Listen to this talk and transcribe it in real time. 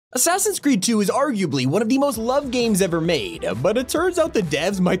Assassin's Creed 2 is arguably one of the most loved games ever made, but it turns out the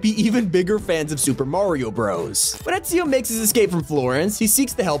devs might be even bigger fans of Super Mario Bros. When Ezio makes his escape from Florence, he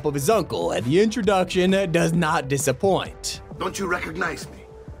seeks the help of his uncle, and the introduction does not disappoint. Don't you recognize me?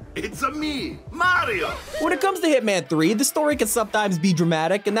 It's me, Mario! When it comes to Hitman 3, the story can sometimes be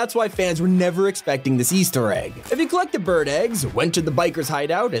dramatic, and that's why fans were never expecting this Easter egg. If you collected bird eggs, went to the biker's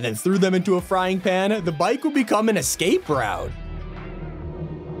hideout, and then threw them into a frying pan, the bike would become an escape route.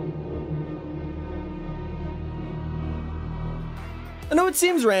 I know it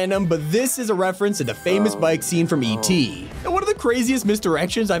seems random, but this is a reference to the famous bike scene from E.T. And one of the craziest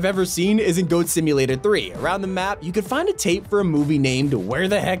misdirections I've ever seen is in Goat Simulator 3. Around the map, you can find a tape for a movie named Where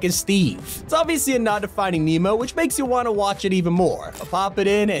the Heck is Steve? It's obviously a nod to Finding Nemo, which makes you want to watch it even more. I'll pop it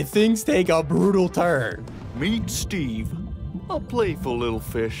in and things take a brutal turn. Meet Steve, a playful little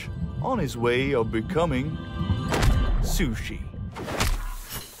fish on his way of becoming sushi.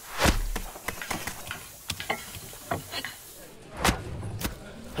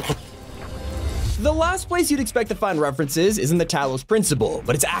 The last place you'd expect to find references is in the Talos Principle,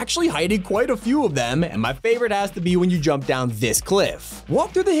 but it's actually hiding quite a few of them, and my favorite has to be when you jump down this cliff.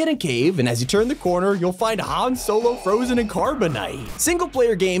 Walk through the hidden cave, and as you turn the corner, you'll find Han Solo frozen in carbonite.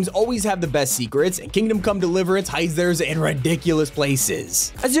 Single-player games always have the best secrets, and Kingdom Come Deliverance hides theirs in ridiculous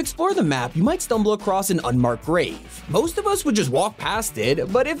places. As you explore the map, you might stumble across an unmarked grave. Most of us would just walk past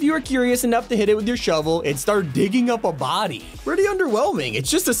it, but if you were curious enough to hit it with your shovel, it'd start digging up a body. Pretty underwhelming,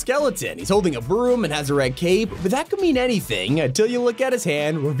 it's just a skeleton. He's holding a broom and has a red cape, but that could mean anything until you look at his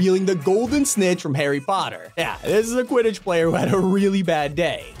hand, revealing the golden snitch from Harry Potter. Yeah, this is a Quidditch player who had a really bad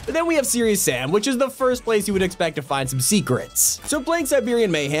day. But then we have Serious Sam, which is the first place you would expect to find some secrets. So playing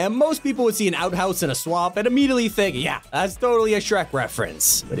Siberian Mayhem, most people would see an outhouse and a swamp and immediately think, yeah, that's totally a Shrek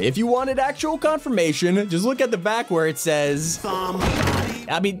reference. But if you wanted actual confirmation, just look at the back where it says,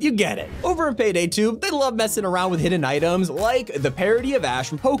 I mean, you get it. Over in Payday 2, they love messing around with hidden items like the parody of Ash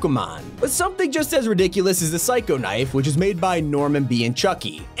from Pokemon. But something just as ridiculous as the Psycho Knife, which is made by Norman B. and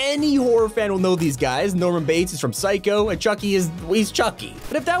Chucky. Any horror fan will know these guys. Norman Bates is from Psycho, and Chucky he's Chucky.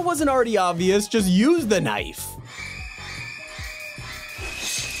 But if that wasn't already obvious, just use the knife.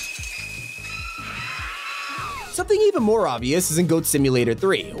 Something even more obvious is in Goat Simulator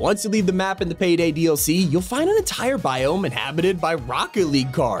 3. Once you leave the map in the Payday DLC, you'll find an entire biome inhabited by Rocket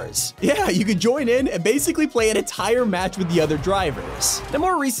League cars. Yeah, you could join in and basically play an entire match with the other drivers. Now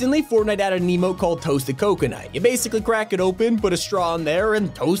more recently, Fortnite added an emote called Toasted Coconut. You basically crack it open, put a straw in there,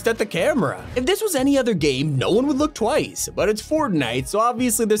 and toast at the camera. If this was any other game, no one would look twice, but it's Fortnite, so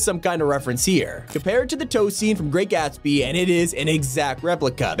obviously there's some kind of reference here. Compare it to the toast scene from Great Gatsby, and it is an exact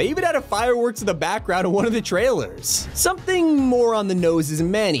replica. They even added fireworks in the background of one of the trailers. Something more on the nose is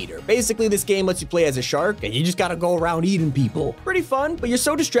Maneater. Basically, this game lets you play as a shark, and you just gotta go around eating people. Pretty fun, but you're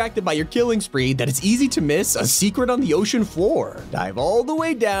so distracted by your killing spree that it's easy to miss a secret on the ocean floor. Dive all the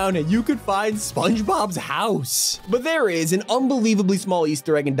way down, and you could find SpongeBob's house. But there is an unbelievably small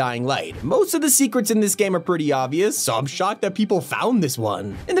Easter egg in Dying Light. Most of the secrets in this game are pretty obvious, so I'm shocked that people found this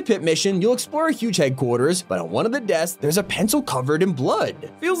one. In the pit mission, you'll explore a huge headquarters, but on one of the desks, there's a pencil covered in blood.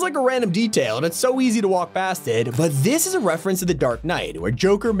 Feels like a random detail, and it's so easy to walk past it, but this is a reference to The Dark Knight, where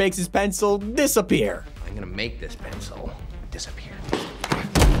Joker makes his pencil disappear. I'm gonna make this pencil disappear.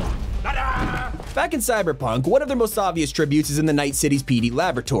 Back in Cyberpunk, one of their most obvious tributes is in the Night City's PD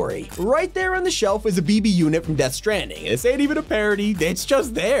laboratory. Right there on the shelf is a BB unit from Death Stranding. This ain't even a parody, it's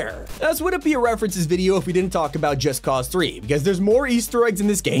just there. This wouldn't be a references video if we didn't talk about Just Cause 3, because there's more Easter eggs in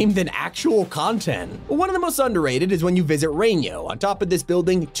this game than actual content. But one of the most underrated is when you visit Reino. On top of this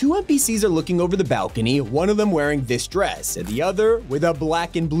building, two NPCs are looking over the balcony, one of them wearing this dress, and the other with a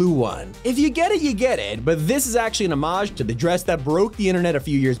black and blue one. If you get it, you get it, but this is actually an homage to the dress that broke the internet a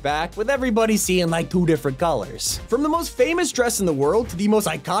few years back, with everybody seeing like two different colors. From the most famous dress in the world to the most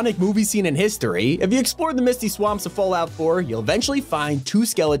iconic movie scene in history, if you explore the misty swamps of Fallout 4, you'll eventually find two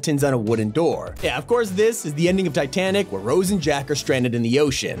skeletons on a wooden door. Yeah, of course, this is the ending of Titanic, where Rose and Jack are stranded in the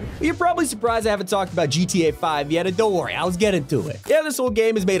ocean. But you're probably surprised I haven't talked about GTA 5 yet, and don't worry, I was getting to it. Yeah, this whole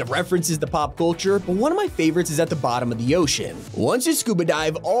game is made of references to pop culture, but one of my favorites is at the bottom of the ocean. Once you scuba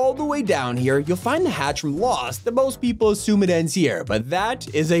dive all the way down here, you'll find the hatch from Lost, that most people assume it ends here, but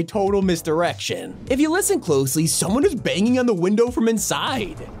that is a total misdirection. If you listen closely, someone is banging on the window from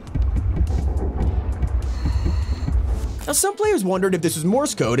inside. Now, some players wondered if this was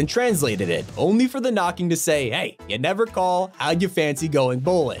Morse code and translated it, only for the knocking to say, hey, you never call, how'd you fancy going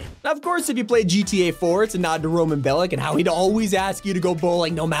bowling? Now, of course, if you played GTA 4, it's a nod to Roman Bellic and how he'd always ask you to go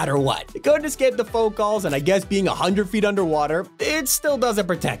bowling no matter what. You couldn't escape the phone calls, and I guess being 100 feet underwater, it still doesn't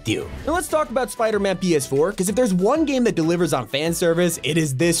protect you. Now, let's talk about Spider-Man PS4, because if there's one game that delivers on fan service, it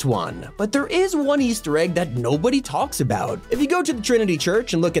is this one. But there is one Easter egg that nobody talks about. If you go to the Trinity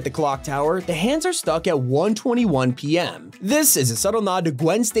Church and look at the clock tower, the hands are stuck at 1:21 p.m. This is a subtle nod to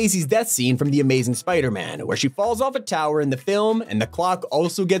Gwen Stacy's death scene from The Amazing Spider-Man, where she falls off a tower in the film, and the clock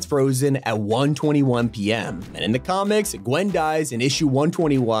also gets frozen at 1:21 p.m. And in the comics, Gwen dies in issue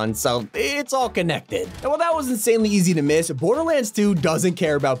 121, so it's all connected. And while that was insanely easy to miss, Borderlands 2 doesn't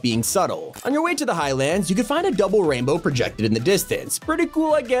care about being subtle. On your way to the Highlands, you can find a double rainbow projected in the distance. Pretty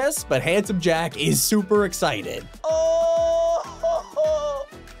cool, I guess, but Handsome Jack is super excited. Oh,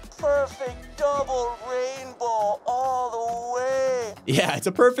 perfect double rainbow all the way. Yeah, it's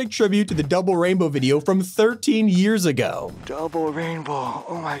a perfect tribute to the double rainbow video from 13 years ago. Double rainbow,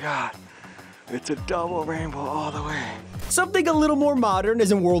 oh my god. It's a double rainbow all the way. Something a little more modern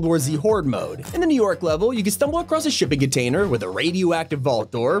is in World War Z Horde mode. In the New York level, you can stumble across a shipping container with a radioactive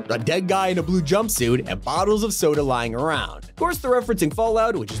vault door, a dead guy in a blue jumpsuit, and bottles of soda lying around. Of course, they're referencing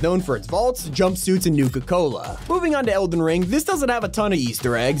Fallout, which is known for its vaults, jumpsuits, and Nuka-Cola. Moving on to Elden Ring, this doesn't have a ton of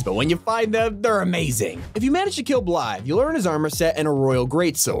Easter eggs, but when you find them, they're amazing. If you manage to kill Blythe, you'll earn his armor set and a royal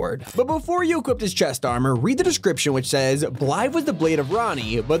greatsword. But before you equip his chest armor, read the description, which says, Blythe was the blade of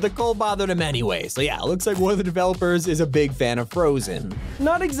Ranni, but the cold bothered him anyway. So yeah, it looks like one of the developers is a big fan of Frozen.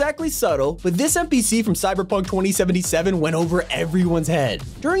 Not exactly subtle, but this NPC from Cyberpunk 2077 went over everyone's head.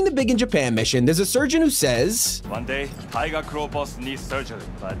 During the Big in Japan mission, there's a surgeon who says, One day, Tiger Claw boss needs surgery,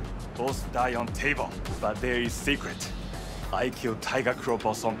 but boss die on table. But there is secret. I killed Tiger Claw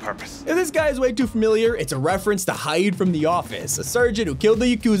boss on purpose. If this guy is way too familiar, it's a reference to Hyde from The Office, a surgeon who killed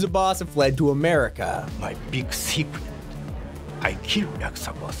the Yakuza boss and fled to America. My big secret. I killed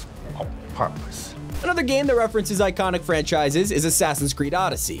Yakuza boss on purpose. Another game that references iconic franchises is Assassin's Creed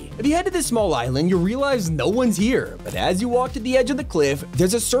Odyssey. If you head to this small island, you'll realize no one's here, but as you walk to the edge of the cliff,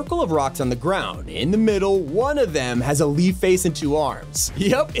 there's a circle of rocks on the ground. In the middle, one of them has a leaf face and 2 arms.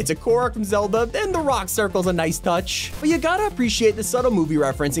 Yep, it's a Korok from Zelda, and the rock circle's a nice touch. But you gotta appreciate the subtle movie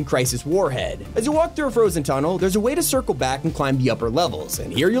reference in Crisis Warhead. As you walk through a frozen tunnel, there's a way to circle back and climb the upper levels,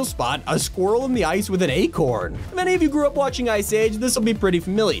 and here you'll spot a squirrel in the ice with an acorn. If any of you grew up watching Ice Age, this will be pretty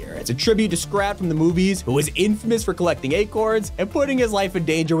familiar. It's a tribute to Scrat from the movies, who was infamous for collecting acorns and putting his life in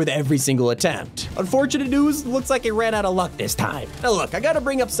danger with every single attempt. Unfortunate news, looks like he ran out of luck this time. Now look, I gotta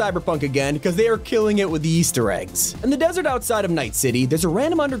bring up Cyberpunk again because they are killing it with the Easter eggs. In the desert outside of Night City, there's a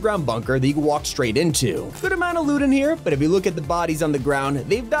random underground bunker that you can walk straight into. Good amount of loot in here, but if you look at the bodies on the ground,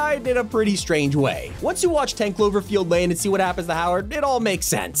 they've died in a pretty strange way. Once you watch 10 Cloverfield Lane and see what happens to Howard, it all makes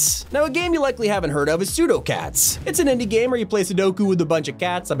sense. Now a game you likely haven't heard of is Pseudocats. It's an indie game where you play Sudoku with a bunch of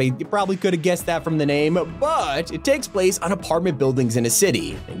cats. I mean, you probably could have guessed that from the name, but it takes place on apartment buildings in a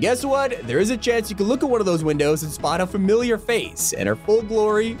city. And guess what? There is a chance you can look at one of those windows and spot a familiar face. In her full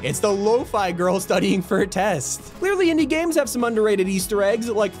glory, it's the lo-fi girl studying for a test. Clearly, indie games have some underrated Easter eggs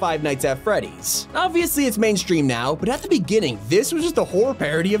like Five Nights at Freddy's. Obviously, it's mainstream now, but at the beginning, this was just a horror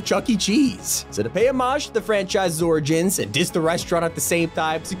parody of Chuck E. Cheese. So to pay homage to the franchise's origins and diss the restaurant at the same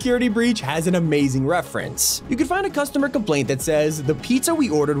time, Security Breach has an amazing reference. You can find a customer complaint that says, the pizza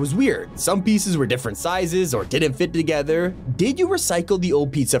we ordered was weird. Some pieces were different sizes or didn't fit together. Did you recycle the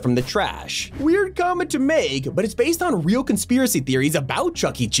old pizza from the trash? Weird comment to make, but it's based on real conspiracy theories about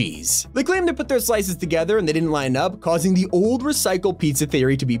Chuck E. Cheese. They claim they put their slices together and they didn't line up, causing the old recycled pizza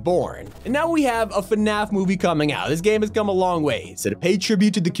theory to be born. And now we have a FNAF movie coming out. This game has come a long way, so to pay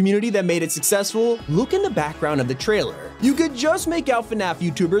tribute to the community that made it successful, look in the background of the trailer. You could just make out FNAF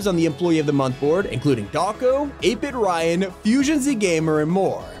YouTubers on the Employee of the Month board, including Dawko, 8-Bit Ryan, Fusion Z Gamer, and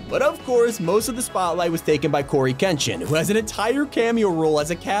more. But of course, most of the spotlight was taken by Corey Kenshin, who has an entire cameo role as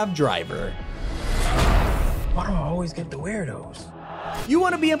a cab driver. Why do I always get the weirdos? You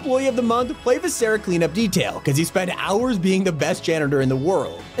want to be Employee of the Month? Play Viscera Cleanup Detail, because you spend hours being the best janitor in the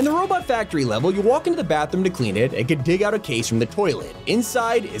world. In the Robot Factory level, you walk into the bathroom to clean it and can dig out a case from the toilet.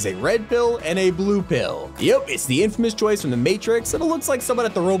 Inside is a red pill and a blue pill. Yep, it's the infamous choice from The Matrix, and it looks like someone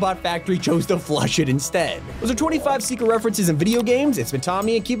at the Robot Factory chose to flush it instead. Those are 25 secret references in video games. It's been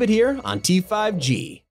Tommy, and keep it here on T5G.